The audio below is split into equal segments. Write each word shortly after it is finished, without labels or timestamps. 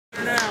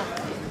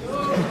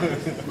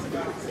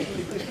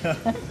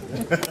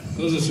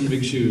Those are some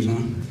big shoes, huh?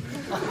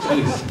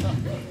 Jeez.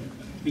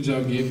 Good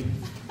job, Gabe.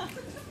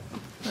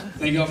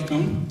 Thank y'all for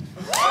coming.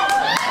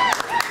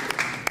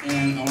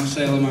 And I want to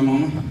say I love my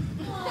mama.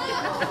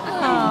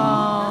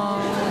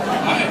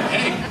 Alright,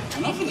 hey,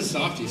 enough of the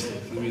softy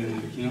stuff. I mean,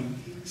 like, you know.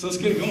 So let's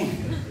get it going.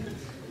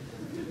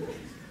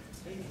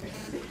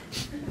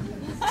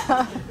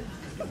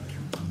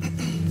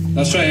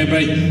 That's right,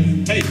 everybody.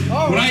 Hey,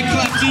 when I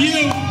clap to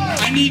you,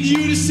 I need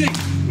you to sing.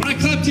 When I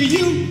clap to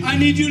you, I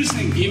need you to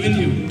sing. Even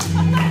you.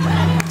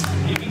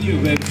 Even you,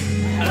 baby.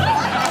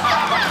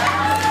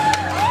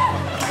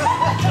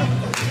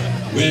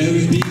 Where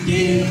it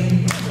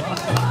began,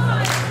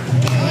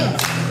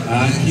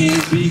 I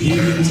can't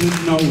begin to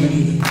know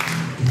it.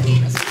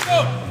 Let's go.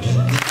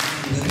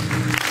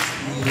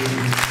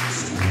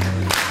 Let's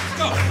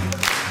go.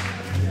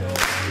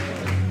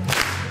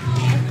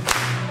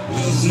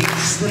 Was in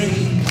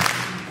spring,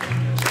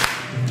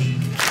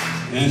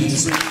 and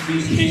spring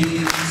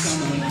became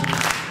summer.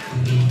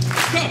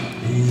 Let's go.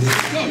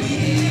 Let's go.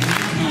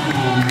 Come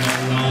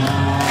along.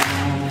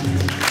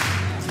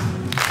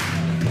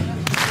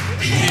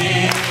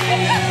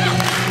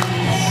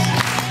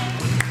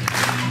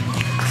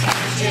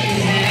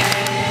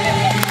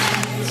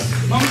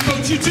 Mama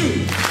coach you too.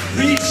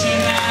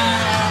 Reaching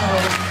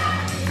out,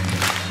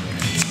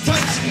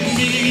 touching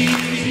me,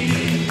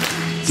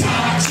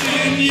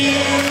 touching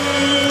you.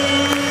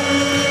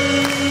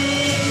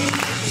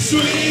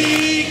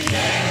 Sweet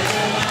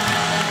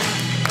Caroline,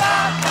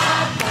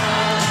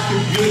 the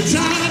good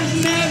times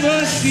never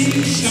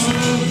seem so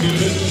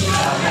good.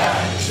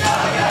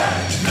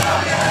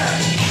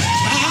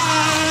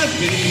 I've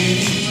been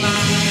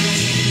blind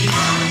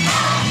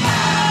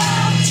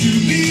to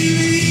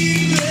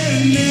believe there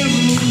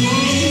never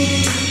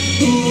was.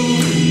 Oh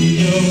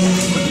no,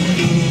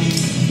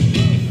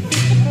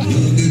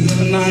 look at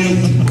the night,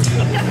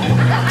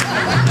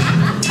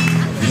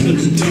 and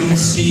it don't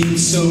seem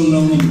so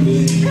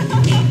lonely.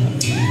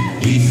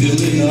 We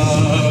fill it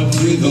up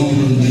with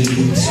only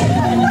two.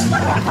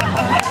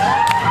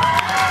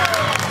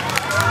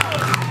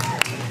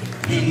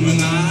 And when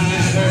I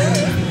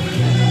heard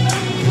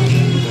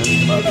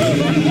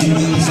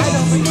it's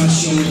off my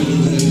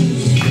shoulders.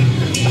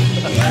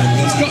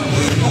 Let's go.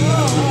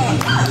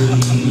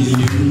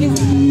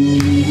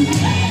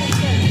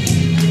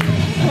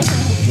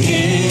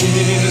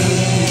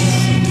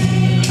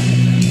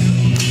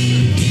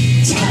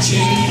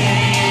 Touching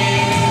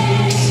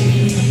hands,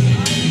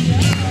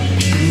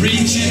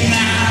 reaching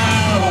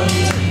out,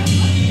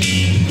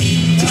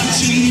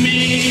 touching me,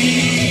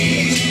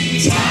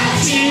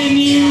 touching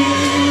you.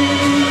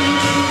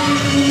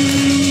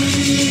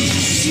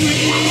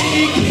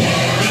 Sweet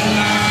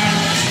Caroline,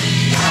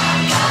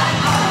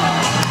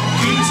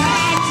 good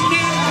times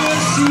never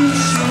seem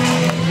so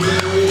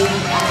good.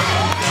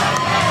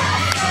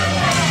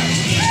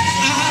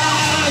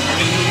 I've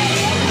been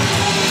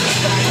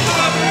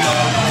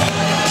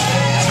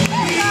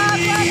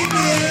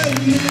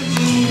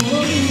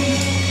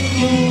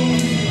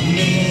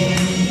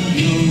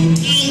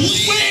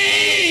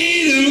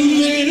wait a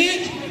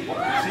minute,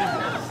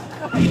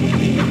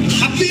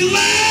 I feel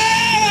alright.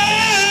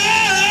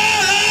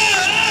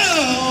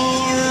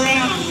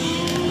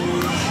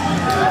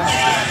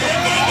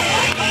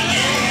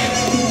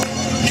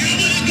 Now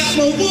that I got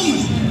my woman,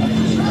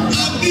 I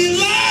feel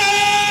alright.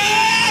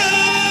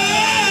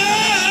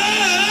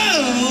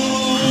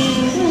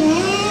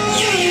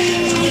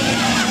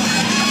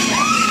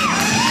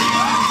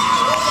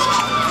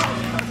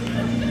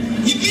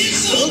 You've been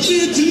so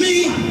good to me.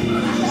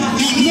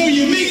 I know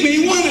you make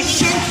me want to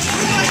shout.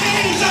 Put my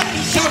hands up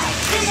and shout.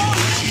 Come on,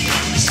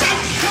 shout.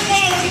 Come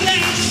on now,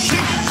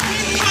 shout.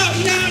 Come on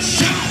now,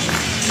 shout.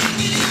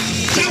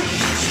 Shout.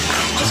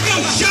 Let's go,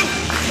 shout.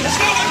 Let's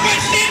go,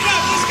 everybody stand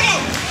up. Let's go.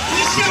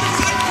 Let's shout.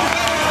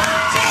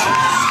 Shout.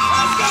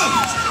 Let's go.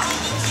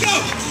 Let's go.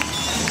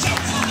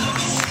 Shout.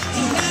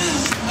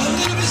 A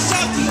little bit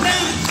softer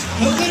now.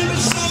 A little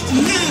bit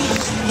softer now.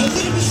 A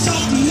little bit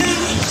softer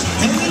now.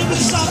 A little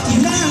bit softer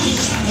now.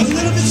 A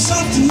little bit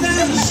softer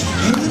now.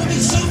 A little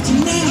bit softer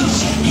now.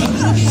 A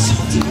little bit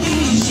softer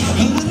now. A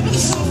little bit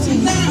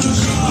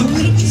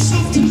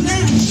softer now.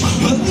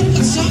 A little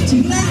bit softer now. A little bit softer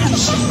now.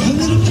 A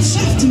little bit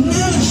softer now.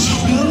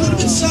 A little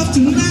bit softer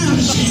now. A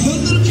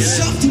little bit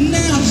softer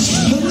now. A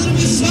little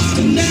bit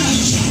softer now.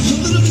 A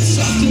little bit softer now. A little bit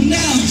softer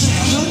now.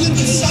 A little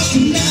bit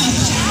softer now.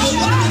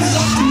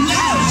 Louder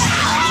now.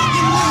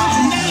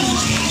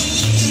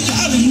 A little bit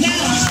louder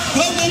now.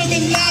 A little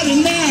bit louder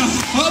now.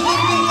 A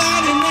little bit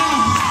louder now.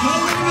 A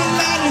little bit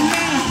louder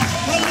now.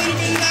 A little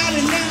bit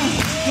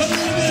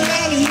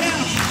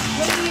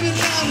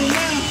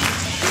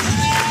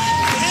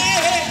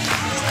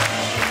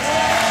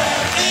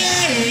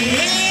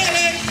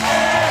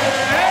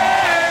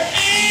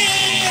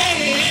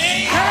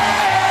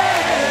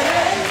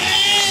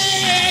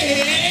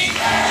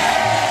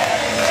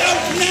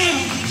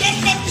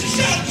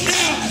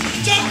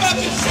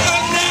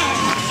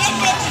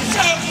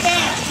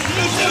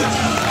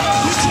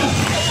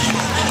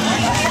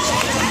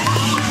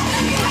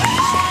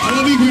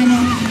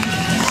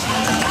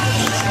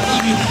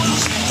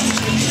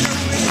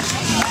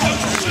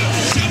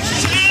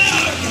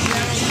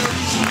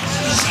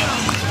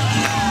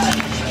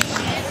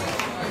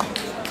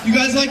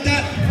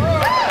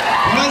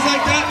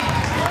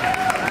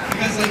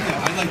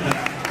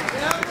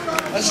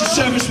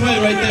service way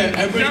right there.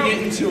 Everybody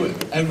get into it.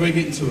 Everybody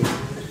get into it.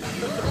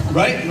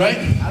 Right?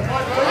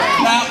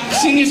 Now,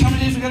 seniors, how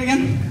many days we got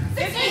again?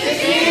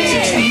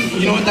 16.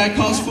 You know what that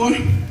calls for?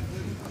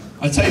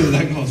 I'll tell you what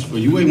that calls for.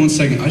 You wait 1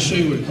 second. I'll show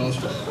you what it calls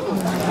for.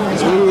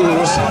 It's going to call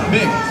for something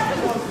big.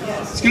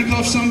 It's going to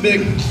call for something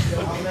big.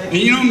 And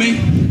you know me.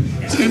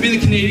 It's going to be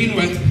the Canadian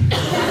way. So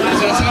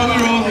that's how we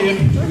roll here.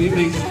 Believe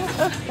me.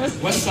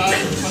 West Side,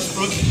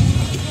 Westbrook.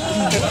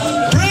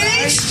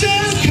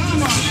 Brainstorm,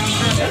 come on.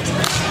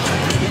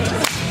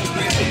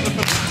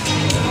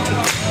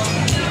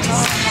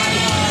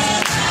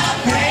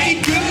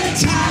 Hey, good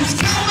times,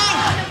 come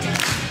on.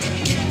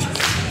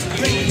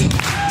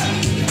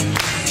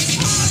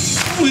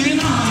 Going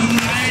on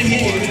right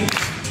here.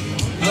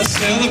 A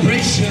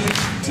celebration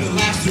to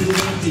last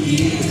throughout the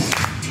years.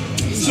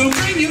 So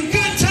bring your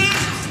good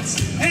times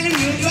and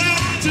your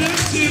laughter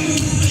too.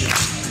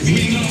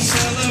 We gon'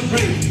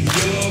 celebrate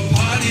your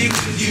party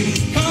with you.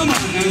 Come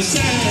on now,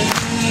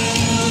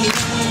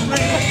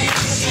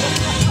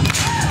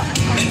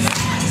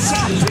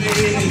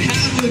 celebrate and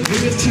have a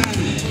good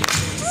time.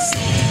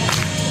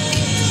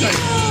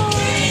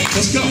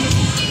 Let's go.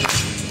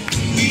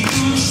 We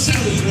gon'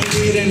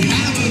 celebrate and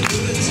have a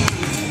good time.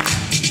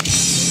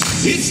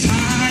 It's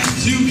time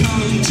to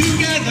come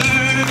together.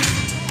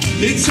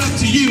 It's up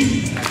to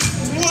you.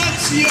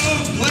 What's your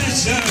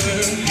pleasure?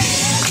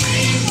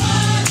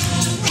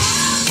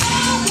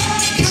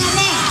 Come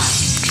on.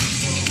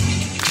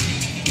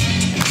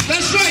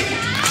 That's right.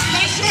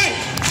 That's right.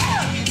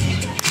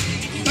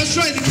 That's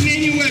right. The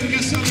Canadian way. We're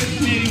gonna celebrate the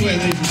Canadian way,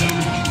 ladies and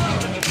gentlemen.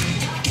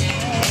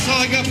 That's all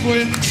I got for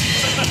you.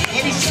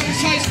 Love you,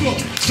 High School.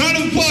 Round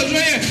of applause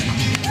right here.